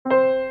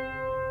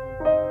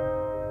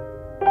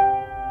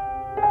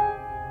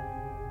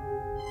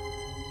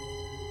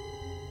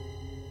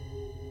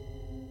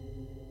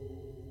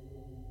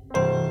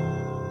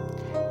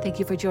Thank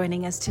you for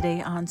joining us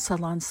today on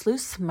Salon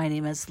Sleuths. My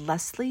name is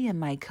Leslie and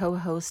my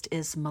co-host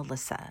is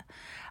Melissa.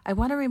 I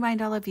want to remind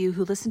all of you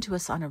who listen to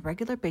us on a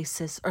regular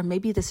basis, or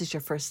maybe this is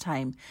your first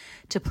time,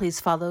 to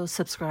please follow,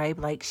 subscribe,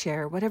 like,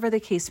 share, whatever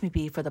the case may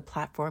be for the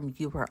platform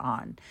you are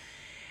on.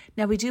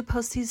 Now, we do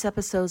post these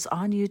episodes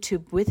on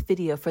YouTube with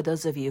video for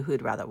those of you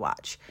who'd rather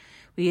watch.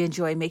 We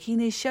enjoy making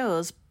these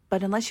shows,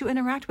 but unless you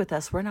interact with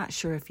us, we're not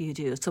sure if you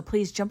do. So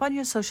please jump on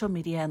your social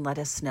media and let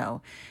us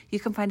know.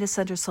 You can find us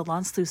under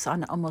Salon Sleuths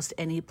on almost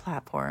any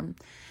platform.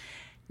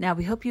 Now,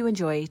 we hope you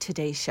enjoy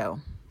today's show.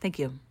 Thank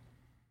you.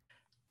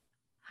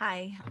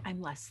 Hi,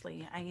 I'm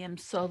Leslie. I am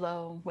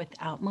solo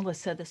without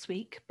Melissa this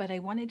week, but I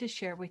wanted to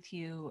share with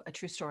you a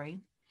true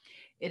story.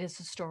 It is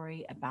a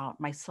story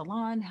about my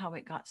salon, how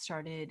it got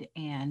started,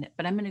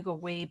 but I'm going to go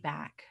way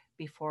back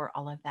before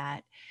all of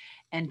that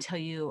and tell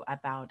you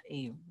about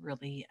a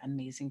really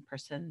amazing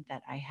person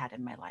that I had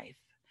in my life.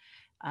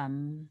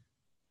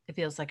 It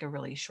feels like a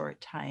really short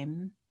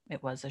time.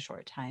 It was a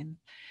short time,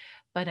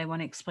 but I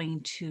want to explain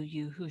to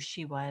you who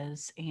she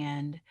was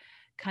and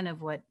kind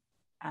of what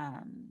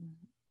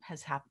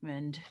has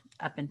happened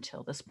up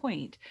until this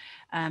point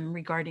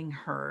regarding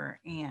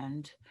her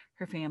and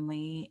her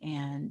family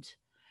and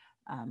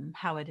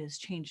how it has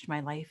changed my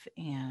life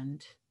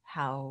and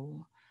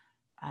how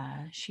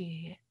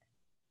she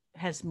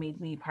has made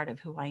me part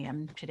of who I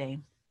am today.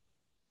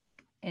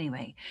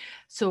 Anyway,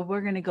 so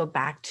we're going to go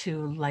back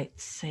to,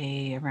 let's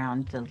say,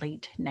 around the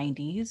late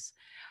 90s.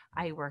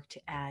 I worked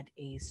at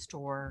a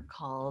store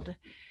called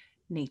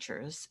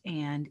Nature's,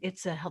 and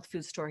it's a health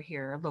food store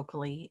here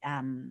locally.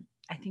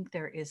 I think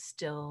there is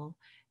still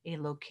a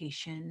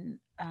location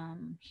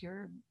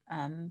here,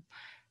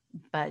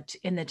 but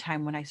in the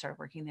time when I started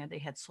working there, they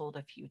had sold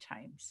a few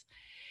times.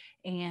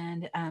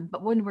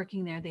 But when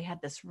working there, they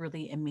had this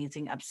really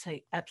amazing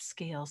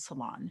upscale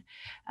salon,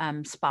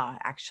 spa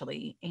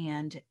actually.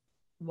 And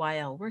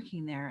while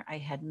working there, I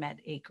had met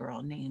a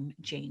girl named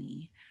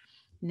Janie.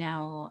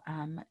 Now,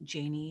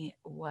 Janie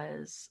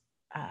was,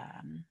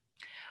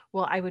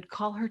 well, I would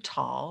call her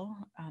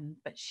tall,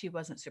 but she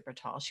wasn't super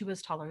tall. She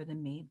was taller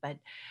than me, but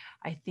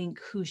I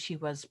think who she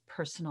was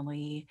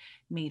personally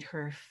made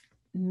her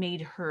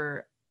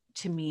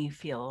to me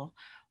feel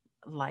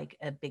like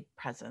a big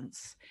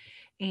presence.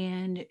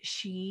 And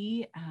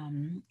she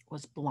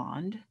was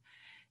blonde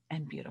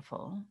and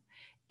beautiful.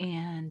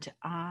 And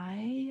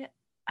I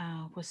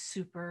was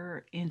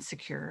super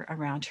insecure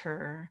around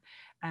her.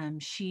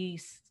 She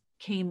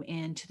came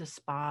into the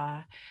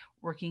spa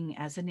working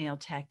as a nail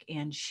tech,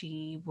 and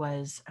she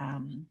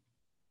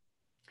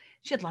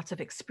had lots of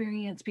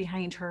experience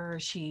behind her.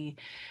 She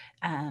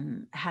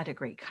had a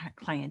great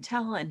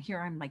clientele. And here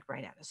I'm like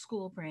right out of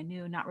school, brand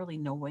new, not really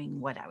knowing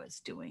what I was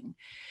doing.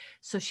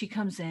 So she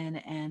comes in,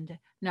 and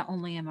not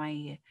only am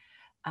I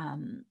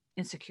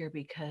insecure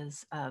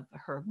because of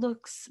her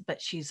looks,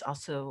 but she's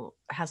also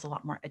has a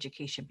lot more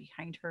education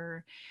behind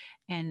her.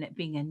 And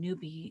being a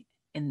newbie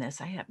in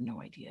this, I have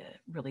no idea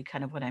really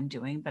kind of what I'm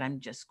doing, but I'm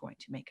just going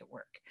to make it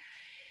work.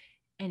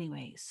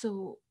 Anyway,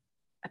 so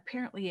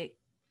apparently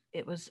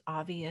it was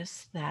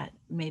obvious that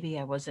maybe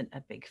I wasn't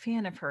a big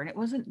fan of her. And it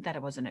wasn't that I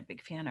wasn't a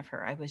big fan of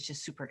her. I was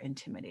just super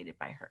intimidated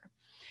by her.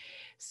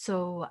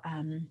 So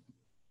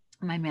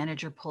my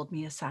manager pulled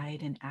me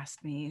aside and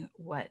asked me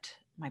what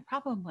my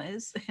problem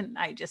was. And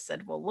I just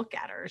said, well, look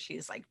at her.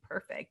 She's like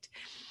perfect.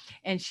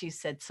 And she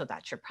said, so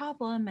that's your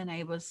problem. And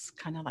I was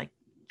kind of like,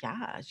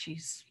 yeah,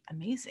 she's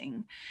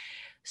amazing.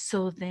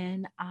 So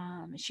then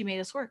she made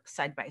us work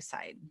side by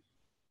side.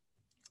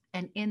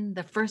 And in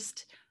the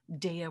first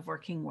day of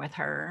working with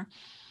her,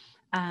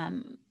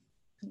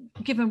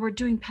 given we're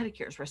doing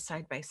pedicures, we're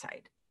side by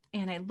side.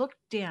 And I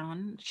looked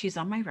down, she's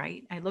on my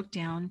right. I looked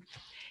down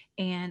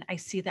and I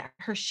see that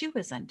her shoe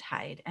is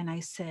untied. And I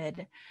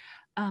said,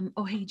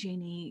 oh, hey,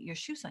 Janie, your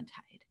shoe's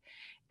untied.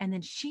 And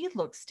then she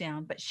looks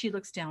down, but she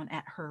looks down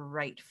at her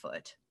right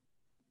foot,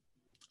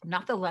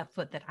 not the left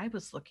foot that I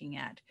was looking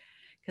at.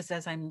 Because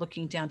as I'm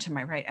looking down to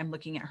my right, I'm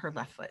looking at her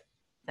left foot.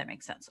 That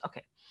makes sense.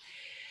 Okay.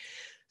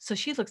 So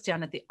she looks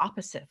down at the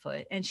opposite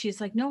foot and she's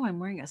like, no, I'm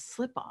wearing a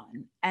slip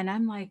on. And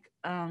I'm like,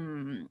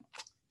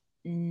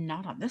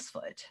 not on this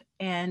foot.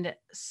 And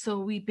so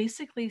we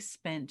basically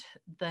spent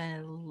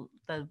the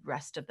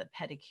rest of the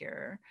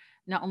pedicure,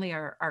 not only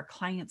our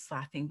clients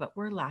laughing, but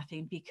we're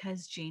laughing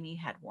because Janie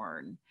had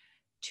worn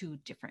two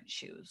different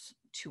shoes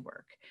to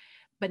work,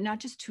 but not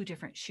just two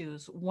different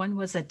shoes. One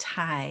was a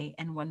tie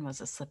and one was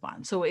a slip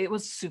on. So it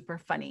was super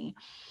funny.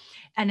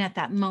 And at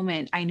that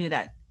moment, I knew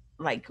that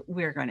like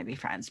we're going to be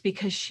friends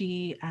because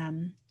she,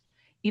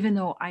 even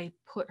though I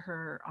put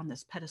her on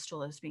this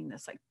pedestal as being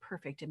this like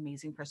perfect,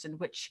 amazing person,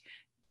 which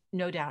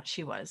no doubt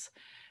she was,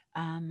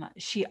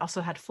 she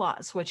also had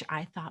flaws, which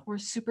I thought were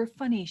super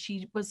funny.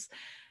 She was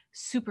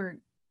super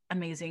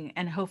amazing.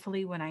 And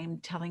hopefully when I'm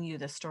telling you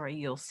this story,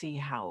 you'll see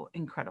how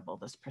incredible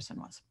this person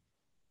was.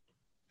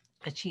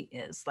 But she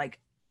is like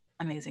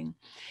amazing.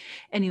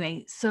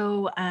 Anyway,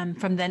 so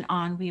from then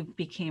on, we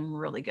became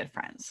really good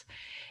friends.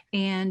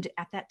 And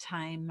at that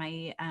time,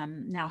 my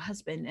now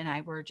husband and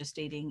I were just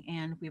dating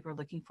and we were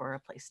looking for a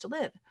place to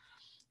live.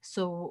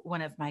 So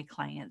one of my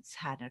clients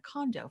had a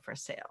condo for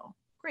sale.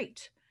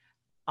 Great.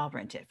 I'll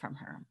rent it from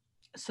her.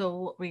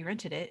 So we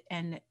rented it,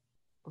 and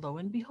lo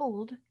and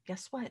behold,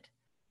 guess what?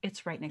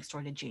 It's right next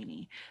door to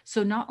Janie.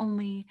 So not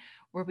only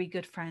were we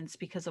good friends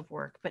because of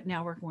work, but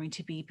now we're going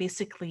to be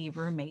basically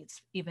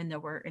roommates, even though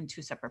we're in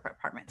two separate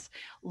apartments.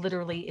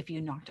 Literally, if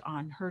you knocked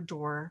on her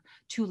door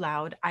too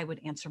loud, I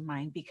would answer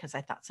mine because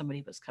I thought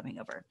somebody was coming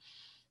over.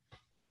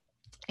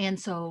 And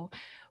so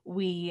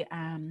we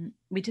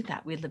did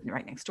that. We lived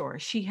right next door.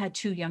 She had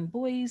two young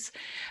boys,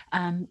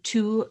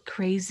 two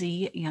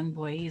crazy young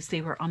boys.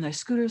 They were on their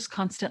scooters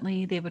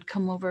constantly. They would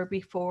come over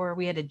before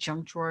we had a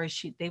junk drawer.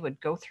 They would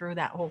go through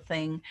that whole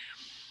thing,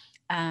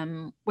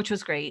 which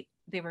was great.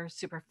 They were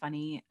super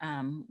funny.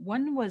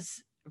 One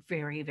was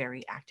very,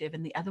 very active,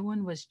 and the other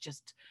one was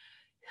just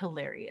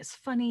hilarious,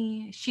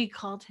 funny. She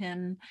called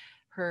him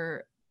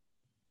her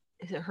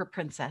her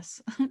princess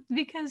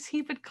because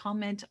he would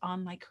comment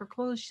on like her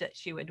clothes that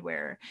she would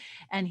wear,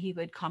 and he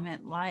would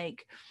comment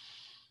like,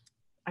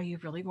 are you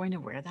really going to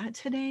wear that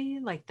today,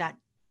 like that,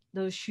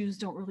 those shoes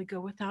don't really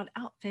go with that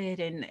outfit.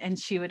 And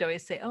she would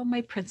always say, oh,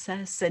 my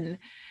princess. And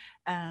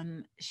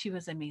she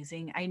was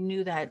amazing. I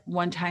knew that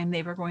one time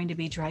they were going to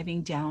be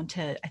driving down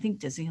to, I think,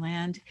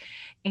 Disneyland.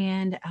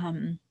 And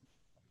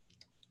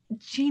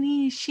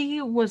Jeannie,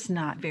 she was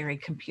not very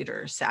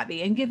computer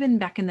savvy. And given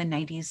back in the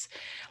 90s,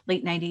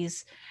 late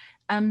 90s,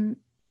 um,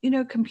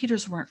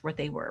 computers weren't what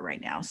they were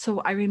right now. So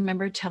I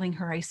remember telling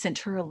her, I sent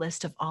her a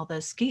list of all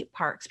the skate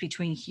parks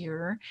between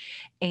here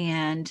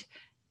and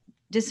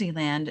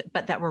Disneyland,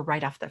 but that were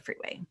right off the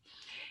freeway.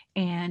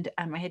 And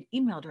I had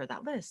emailed her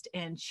that list,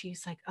 and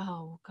she's like,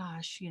 oh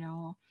gosh,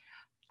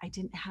 I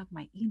didn't have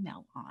my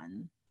email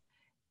on.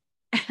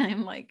 And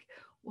I'm like,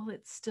 well,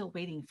 it's still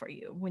waiting for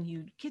you. When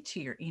you get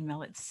to your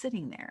email, it's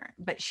sitting there.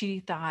 But she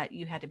thought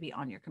you had to be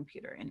on your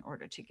computer in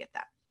order to get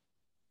that.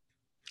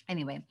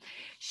 Anyway,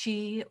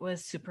 she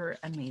was super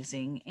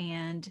amazing.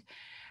 And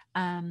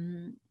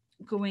um,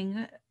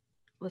 going,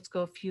 let's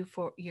go a few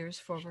years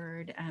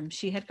forward.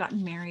 She had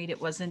gotten married. It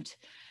wasn't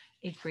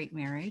a great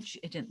marriage,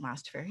 it didn't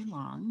last very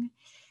long.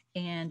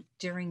 And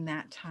during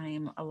that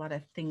time, a lot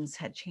of things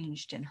had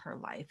changed in her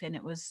life. And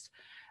it was,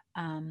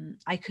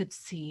 I could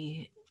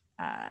see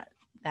uh,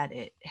 that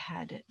it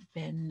had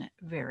been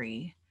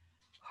very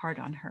hard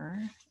on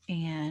her.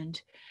 And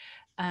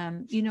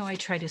I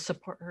tried to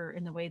support her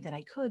in the way that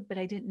I could, but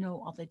I didn't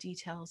know all the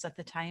details at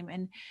the time.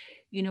 And,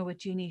 with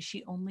Jeannie,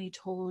 she only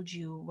told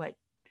you what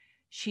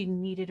she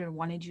needed or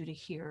wanted you to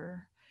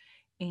hear.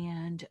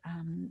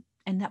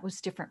 And that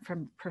was different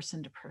from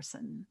person to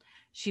person.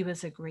 She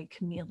was a great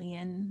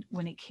chameleon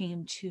when it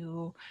came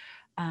to,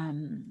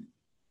 um,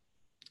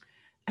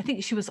 I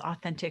think she was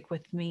authentic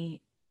with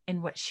me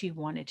in what she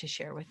wanted to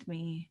share with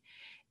me.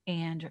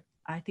 And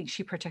I think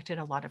she protected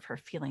a lot of her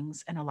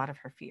feelings and a lot of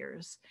her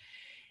fears.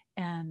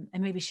 And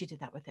maybe she did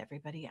that with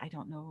everybody. I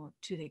don't know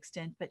to the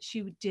extent, but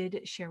she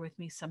did share with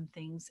me some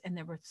things. And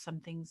there were some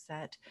things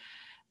that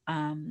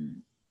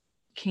um,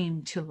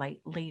 came to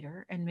light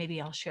later. And maybe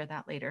I'll share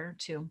that later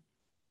too.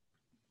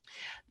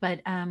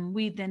 But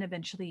we then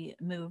eventually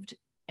moved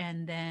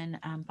and then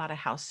bought a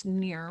house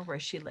near where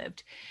she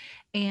lived.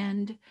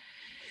 And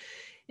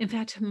in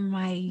fact,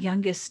 my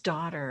youngest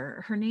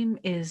daughter, her name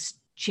is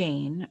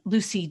Jane,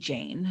 Lucy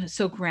Jane.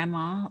 So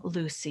Grandma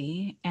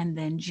Lucy, and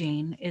then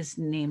Jane is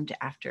named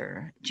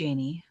after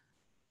Janie,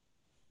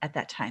 at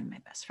that time, my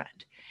best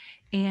friend.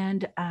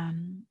 And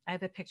I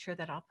have a picture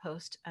that I'll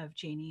post of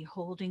Janie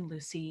holding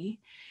Lucy.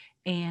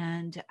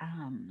 And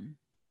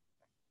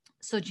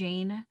so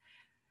Jane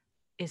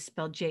is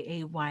spelled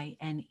Jayne.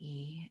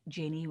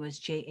 Janie was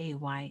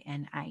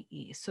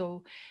Jaynie.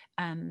 So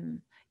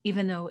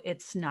even though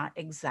it's not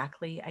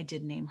exactly, I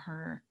did name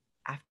her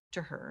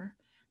after her,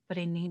 but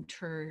I named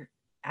her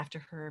after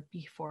her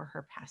before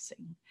her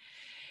passing.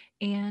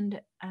 And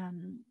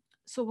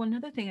so one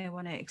other thing I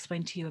want to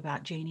explain to you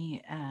about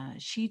Janie,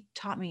 she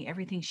taught me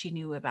everything she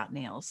knew about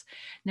nails.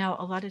 Now,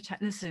 a lot of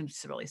times, this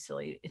seems really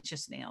silly, it's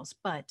just nails,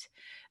 but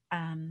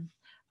um,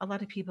 a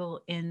lot of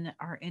people in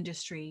our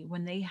industry,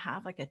 when they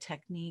have like a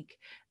technique,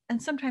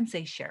 and sometimes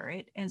they share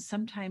it and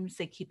sometimes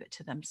they keep it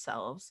to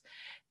themselves,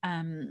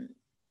 um,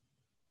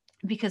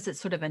 because it's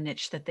sort of a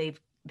niche that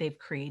they've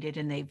created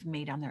and they've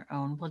made on their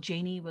own. Well,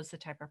 Janie was the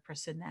type of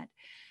person that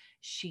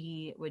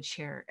she would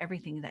share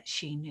everything that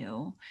she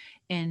knew,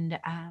 and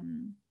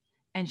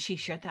she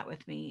shared that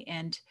with me.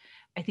 And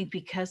I think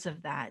because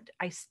of that,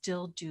 I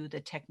still do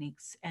the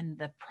techniques and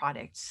the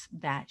products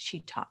that she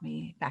taught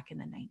me back in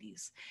the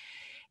 90s.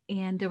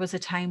 And there was a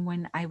time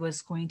when I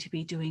was going to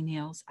be doing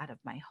nails out of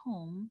my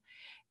home.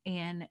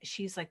 And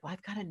she's like, well,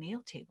 I've got a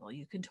nail table.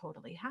 You can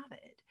totally have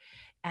it.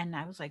 And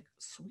I was like,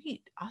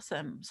 sweet,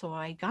 awesome. So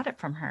I got it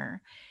from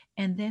her.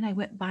 And then I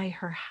went by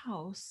her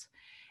house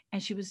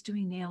and she was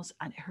doing nails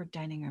on her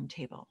dining room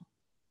table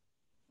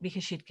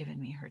because she'd given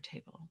me her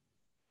table.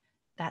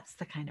 That's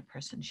the kind of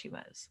person she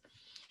was.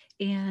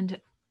 And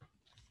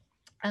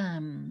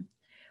um,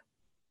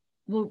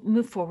 we'll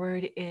move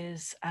forward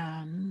is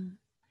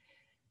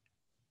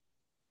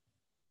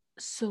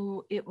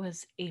so it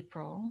was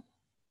April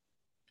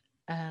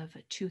of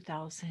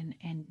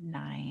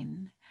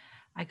 2009,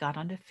 I got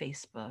onto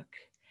Facebook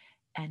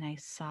and I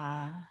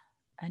saw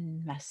a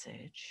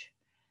message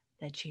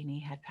that Jeannie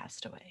had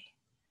passed away.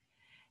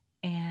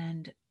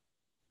 And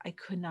I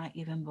could not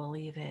even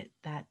believe it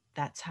that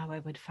that's how I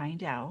would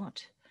find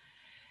out.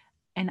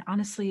 And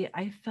honestly,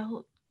 I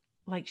felt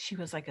like she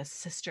was like a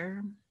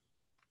sister.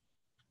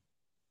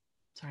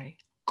 Sorry.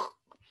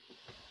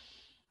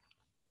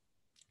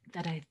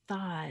 That I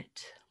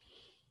thought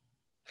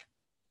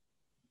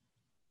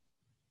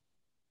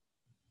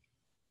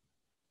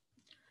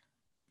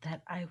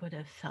that I would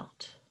have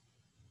felt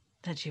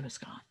that she was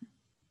gone.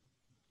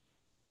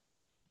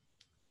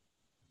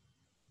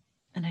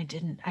 And I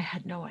didn't. I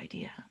had no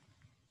idea.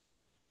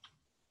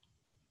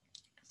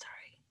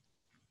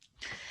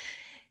 Sorry.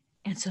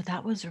 And so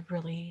that was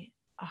really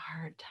a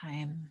hard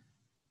time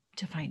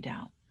to find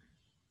out.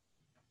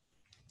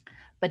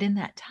 But in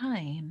that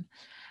time,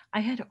 I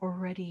had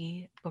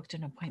already booked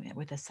an appointment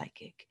with a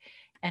psychic,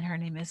 and her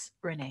name is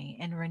Renee.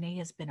 And Renee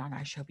has been on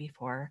our show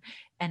before,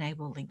 and I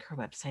will link her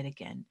website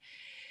again.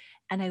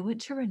 And I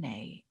went to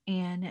Renee,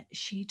 and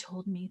she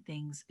told me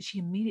things. She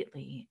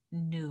immediately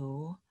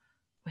knew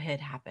what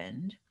had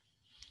happened,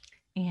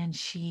 and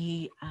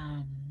she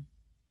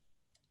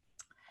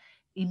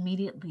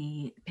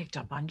immediately picked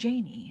up on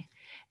Janie.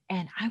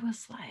 And I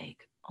was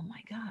like, oh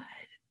my God,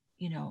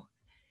 you know,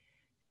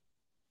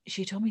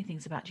 she told me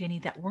things about Janie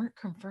that weren't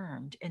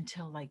confirmed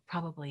until like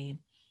probably,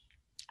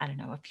 I don't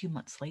know, a few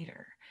months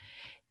later.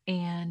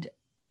 And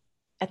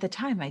at the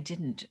time I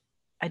didn't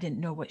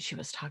know what she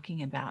was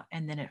talking about,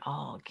 and then it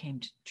all came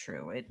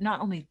true. It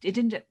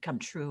didn't come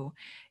true,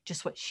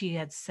 just what she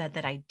had said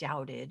that I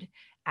doubted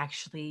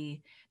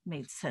actually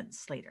made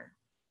sense later.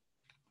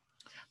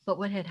 But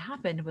what had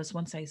happened was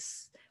once I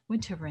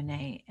went to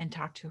Renee and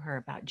talked to her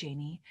about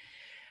Janie,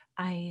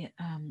 I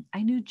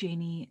knew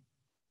Janie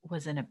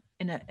was in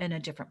a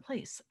different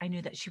place. I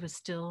knew that she was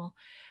still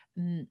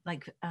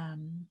like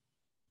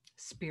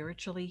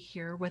spiritually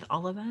here with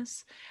all of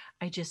us.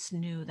 I just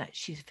knew that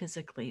she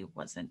physically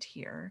wasn't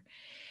here.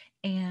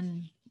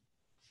 And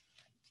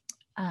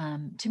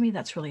to me,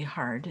 that's really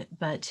hard.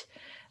 But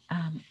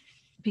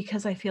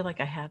because I feel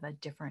like I have a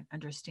different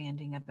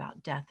understanding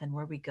about death and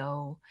where we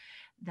go,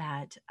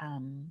 that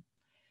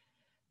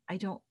I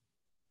don't,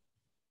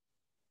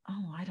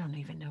 oh, I don't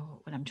even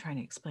know what I'm trying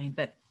to explain.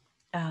 But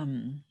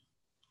um,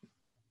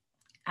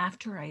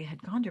 after I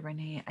had gone to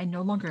Renee, I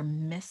no longer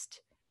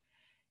missed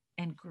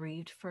and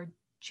grieved for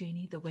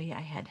Janie the way I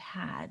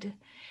had.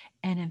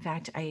 And in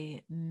fact,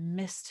 I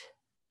missed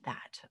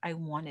that. I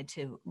wanted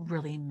to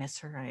really miss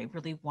her. I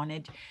really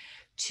wanted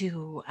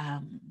to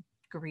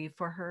grieve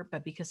for her.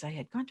 But because I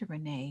had gone to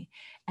Renee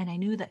and I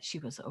knew that she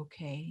was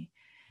okay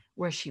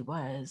where she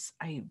was,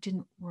 I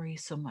didn't worry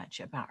so much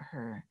about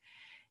her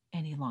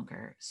any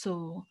longer.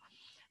 So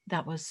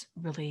that was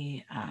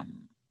really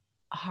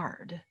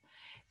hard.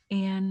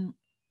 And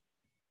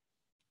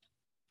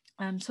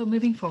so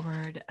moving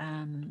forward,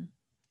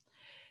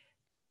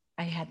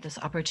 I had this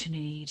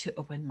opportunity to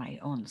open my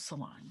own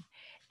salon.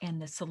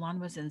 And the salon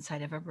was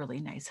inside of a really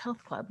nice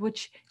health club,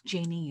 which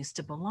Janie used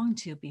to belong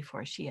to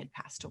before she had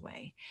passed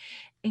away.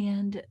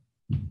 And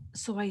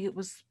so I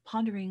was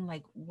pondering,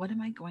 like, what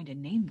am I going to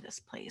name this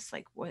place?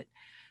 Like, what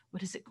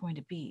is it going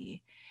to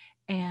be?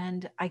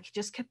 And I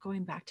just kept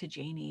going back to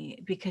Janie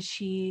because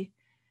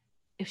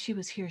if she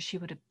was here, she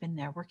would have been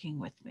there working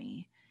with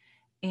me.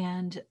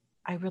 And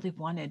I really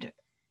wanted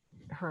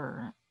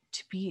her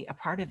to be a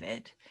part of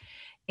it.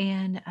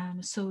 And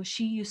so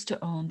she used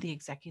to own the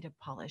Executive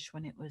Polish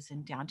when it was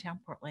in downtown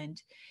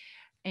Portland,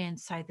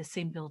 inside the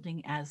same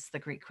building as the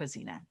Great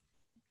Cuisina.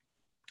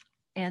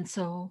 And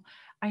so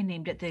I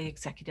named it the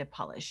Executive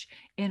Polish.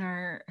 In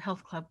our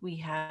health club, we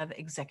have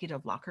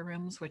executive locker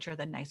rooms, which are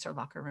the nicer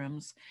locker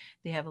rooms.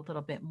 They have a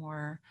little bit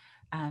more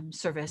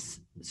services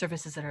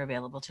that are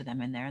available to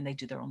them in there, and they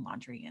do their own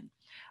laundry and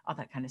all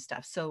that kind of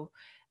stuff. So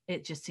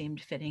it just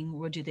seemed fitting.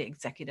 We'll do the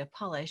executive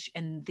polish,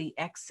 and the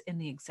X in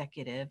the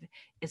executive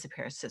is a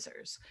pair of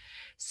scissors.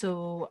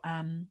 So,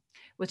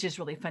 which is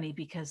really funny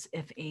because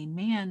if a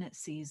man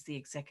sees the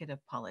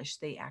executive polish,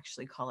 they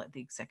actually call it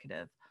the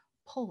executive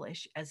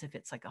Polish as if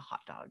it's like a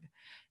hot dog.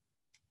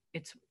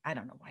 I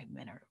don't know why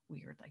men are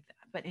weird like that.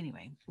 But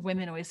anyway,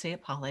 women always say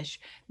it polish.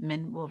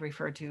 Men will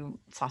refer to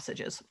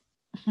sausages.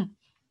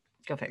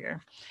 Go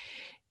figure.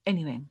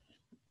 Anyway,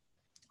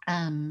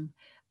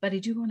 but I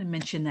do want to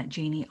mention that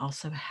Janie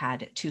also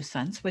had two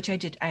sons, which I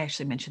did. I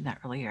actually mentioned that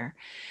earlier.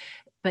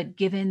 But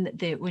given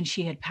that when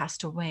she had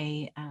passed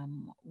away,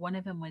 one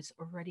of them was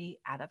already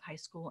out of high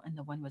school and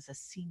the one was a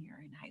senior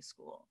in high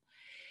school.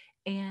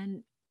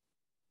 And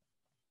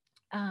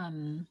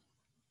I'm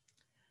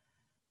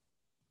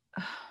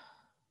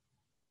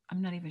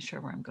not even sure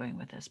where I'm going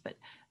with this, but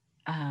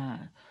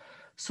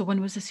so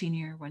one was a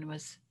senior, one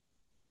was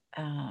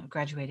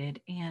graduated.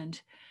 And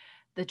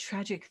the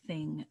tragic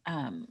thing,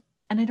 and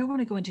I don't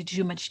want to go into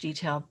too much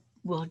detail,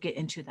 we'll get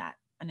into that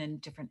in a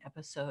different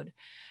episode,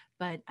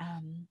 but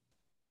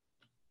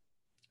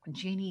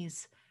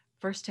Janie's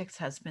first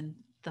ex-husband,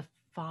 the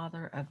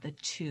father of the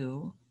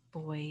two,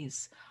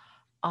 boys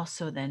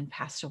also then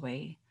passed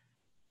away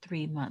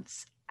 3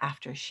 months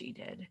after she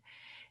did,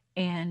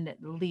 and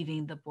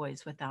leaving the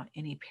boys without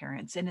any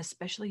parents. And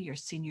especially your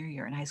senior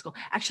year in high school.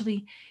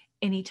 Actually,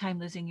 anytime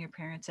losing your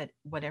parents at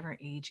whatever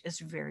age is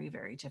very,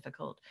 very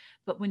difficult.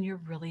 But when you're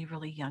really,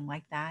 really young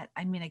like that,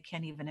 I mean, I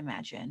can't even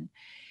imagine.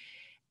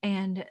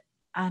 And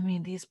I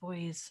mean, these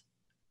boys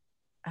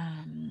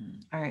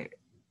are,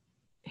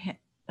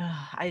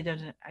 I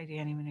can't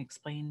even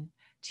explain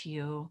to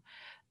you.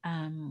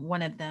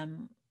 One of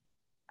them,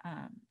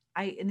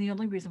 and the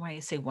only reason why I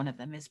say one of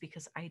them is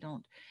because I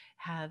don't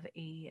have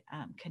a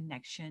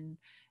connection.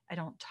 I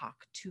don't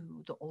talk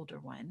to the older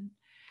one.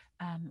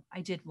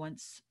 I did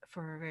once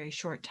for a very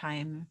short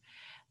time,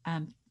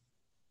 um,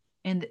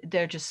 and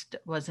there just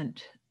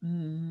wasn't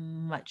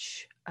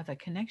much of a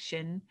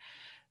connection.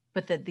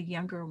 But the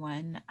younger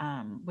one,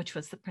 which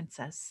was the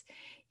princess,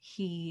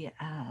 he,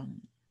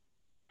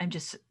 I'm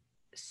just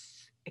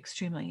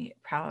extremely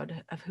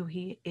proud of who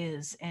he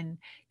is and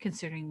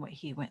considering what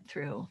he went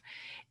through.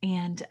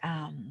 And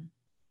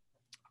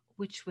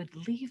which would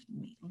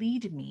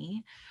lead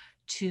me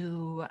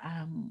to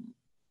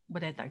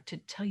what I'd like to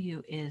tell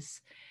you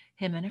is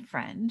him and a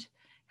friend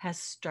has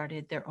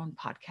started their own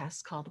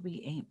podcast called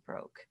We Ain't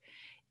Broke.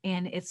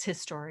 And it's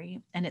his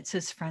story and it's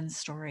his friend's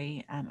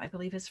story. I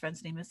believe his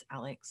friend's name is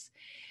Alex.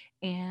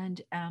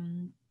 And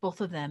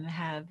both of them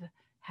have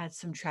had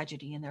some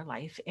tragedy in their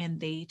life and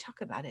they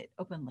talk about it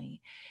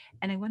openly.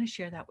 And I want to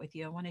share that with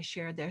you. I want to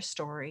share their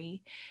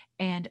story.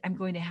 And I'm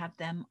going to have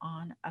them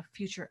on a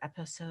future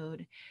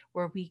episode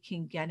where we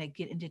can kind of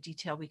get into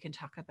detail. We can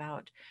talk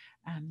about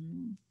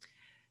um,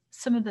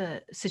 some of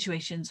the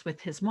situations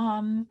with his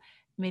mom,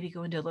 maybe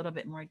go into a little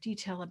bit more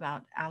detail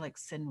about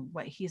Alex and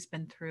what he's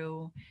been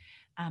through.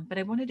 But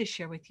I wanted to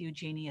share with you,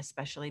 Janie,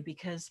 especially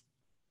because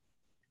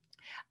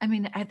I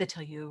mean, I have to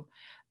tell you,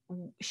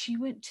 she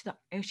went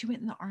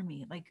in the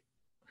army. Like,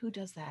 who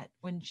does that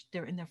when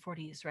they're in their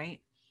 40s, right?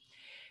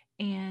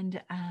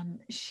 And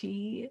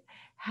she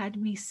had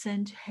me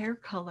send hair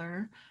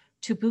color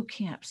to boot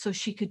camp so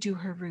she could do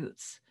her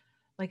roots.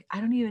 Like, I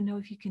don't even know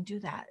if you can do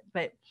that,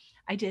 but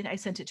I did. I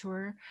sent it to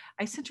her.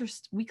 I sent her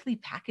weekly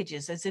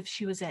packages as if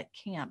she was at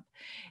camp,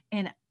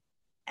 and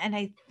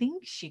I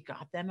think she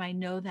got them. I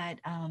know that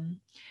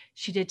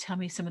she did tell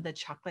me some of the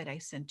chocolate I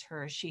sent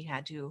her. She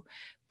had to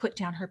put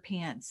down her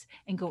pants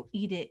and go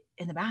eat it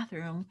in the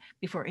bathroom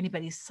before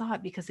anybody saw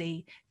it because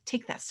they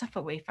take that stuff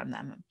away from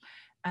them.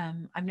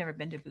 I've never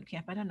been to boot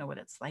camp. I don't know what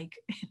it's like.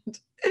 And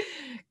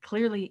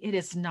clearly, it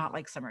is not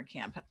like summer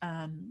camp.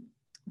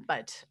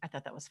 But I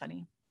thought that was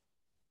funny.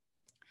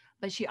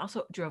 But she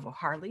also drove a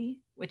Harley,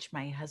 which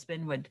my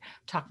husband would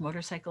talk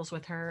motorcycles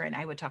with her and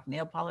I would talk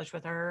nail polish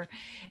with her.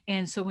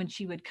 And so when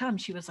she would come,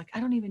 she was like, I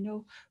don't even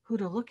know who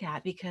to look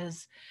at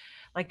because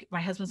like my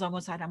husband's on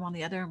one side, I'm on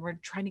the other, and we're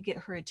trying to get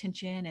her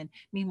attention. And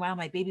meanwhile,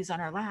 my baby's on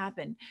her lap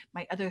and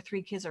my other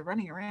three kids are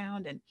running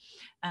around. And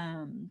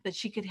but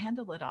she could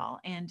handle it all.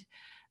 And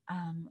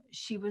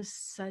she was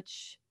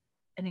such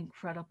an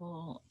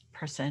incredible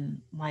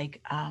person.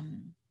 Like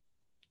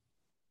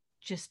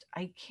just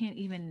I can't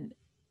even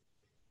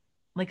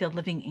like a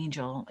living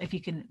angel. If you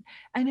can,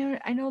 I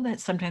know that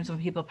sometimes when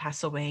people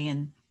pass away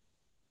and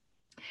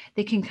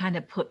they can kind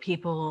of put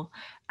people,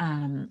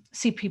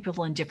 see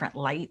people in different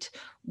light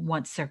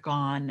once they're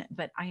gone.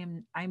 But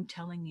I'm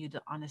telling you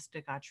the honest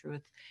to God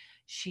truth.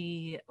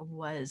 She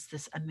was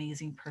this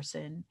amazing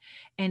person,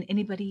 and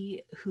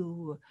anybody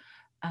who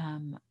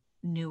um,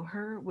 knew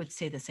her would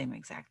say the same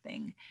exact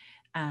thing.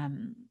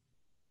 Um,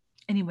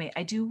 anyway,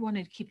 I do want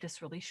to keep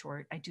this really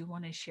short. I do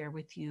want to share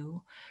with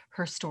you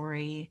her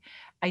story.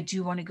 I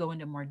do want to go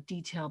into more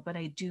detail, but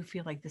I do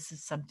feel like this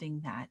is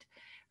something that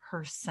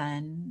her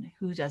son,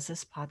 who does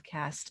this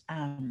podcast,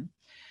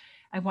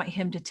 I want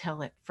him to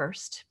tell it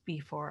first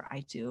before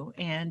I do.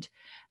 And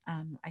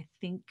I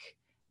think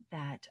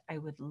that I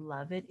would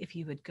love it if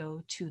you would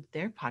go to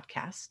their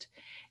podcast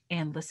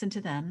and listen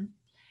to them.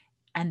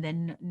 And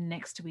then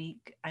next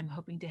week, I'm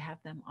hoping to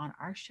have them on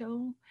our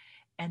show.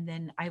 And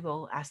then I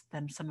will ask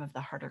them some of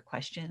the harder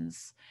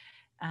questions.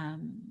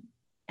 Um,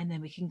 and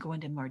then we can go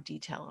into more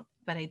detail.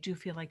 But I do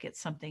feel like it's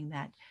something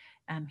that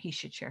he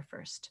should share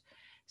first.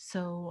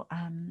 So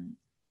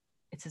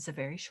it's just a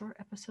very short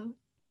episode.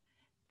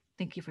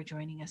 Thank you for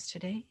joining us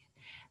today.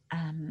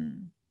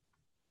 Um,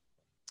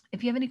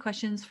 if you have any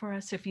questions for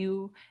us, if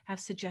you have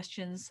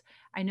suggestions,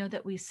 I know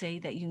that we say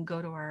that you can go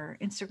to our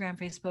Instagram,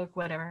 Facebook,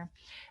 whatever.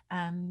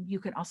 You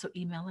can also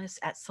email us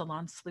at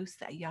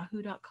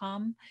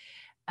salonsleuths@yahoo.com.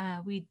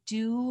 We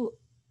do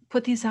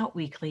put these out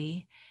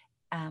weekly.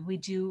 We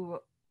do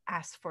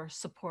ask for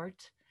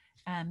support.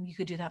 You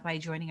could do that by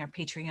joining our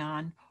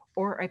Patreon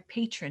or a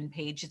patron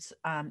page. It's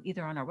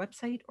either on our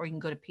website or you can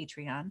go to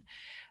Patreon.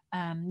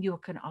 You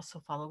can also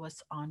follow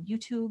us on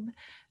YouTube.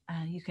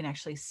 You can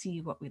actually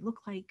see what we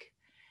look like.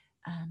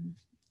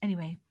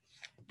 Anyway,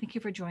 thank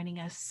you for joining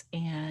us,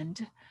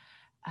 and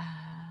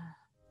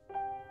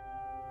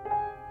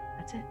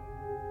that's it.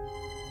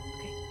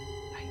 Okay,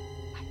 bye.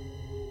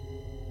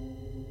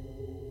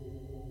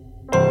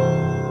 Bye.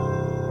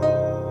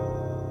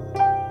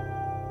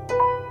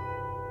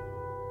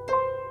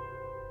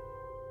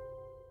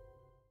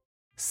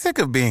 Sick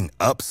of being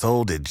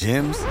upsold at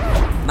gyms?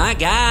 My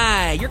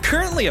guy, you're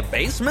currently a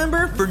base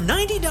member? For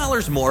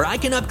 $90 more, I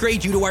can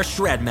upgrade you to our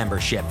Shred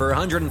membership. For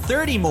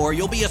 $130 more,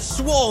 you'll be a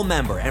Swole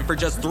member. And for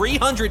just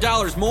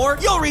 $300 more,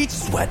 you'll reach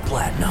Sweat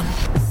Platinum.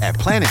 At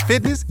Planet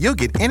Fitness, you'll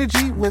get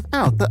energy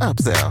without the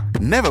upsell.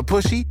 Never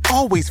pushy,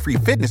 always free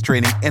fitness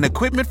training and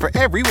equipment for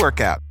every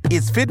workout.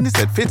 It's fitness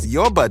that fits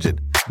your budget.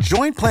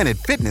 Join Planet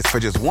Fitness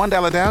for just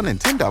 $1 down and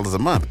 $10 a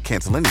month.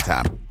 Cancel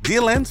anytime.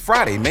 Deal ends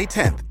Friday, May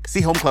 10th.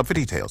 See Home Club for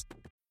details.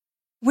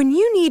 When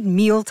you need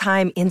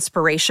mealtime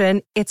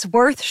inspiration, it's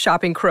worth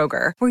shopping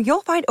Kroger, where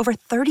you'll find over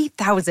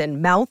 30,000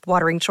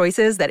 mouth-watering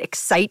choices that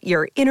excite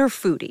your inner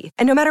foodie.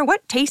 And no matter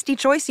what tasty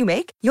choice you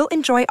make, you'll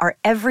enjoy our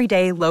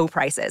everyday low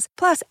prices,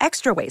 plus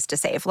extra ways to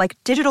save, like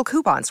digital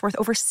coupons worth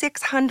over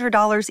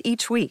 $600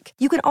 each week.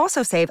 You can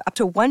also save up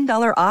to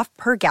 $1 off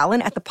per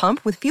gallon at the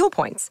pump with fuel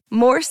points.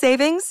 More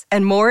savings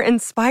and more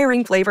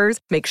inspiring flavors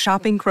make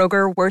shopping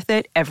Kroger worth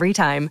it every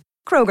time.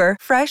 Kroger,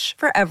 fresh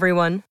for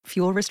everyone.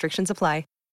 Fuel restrictions apply.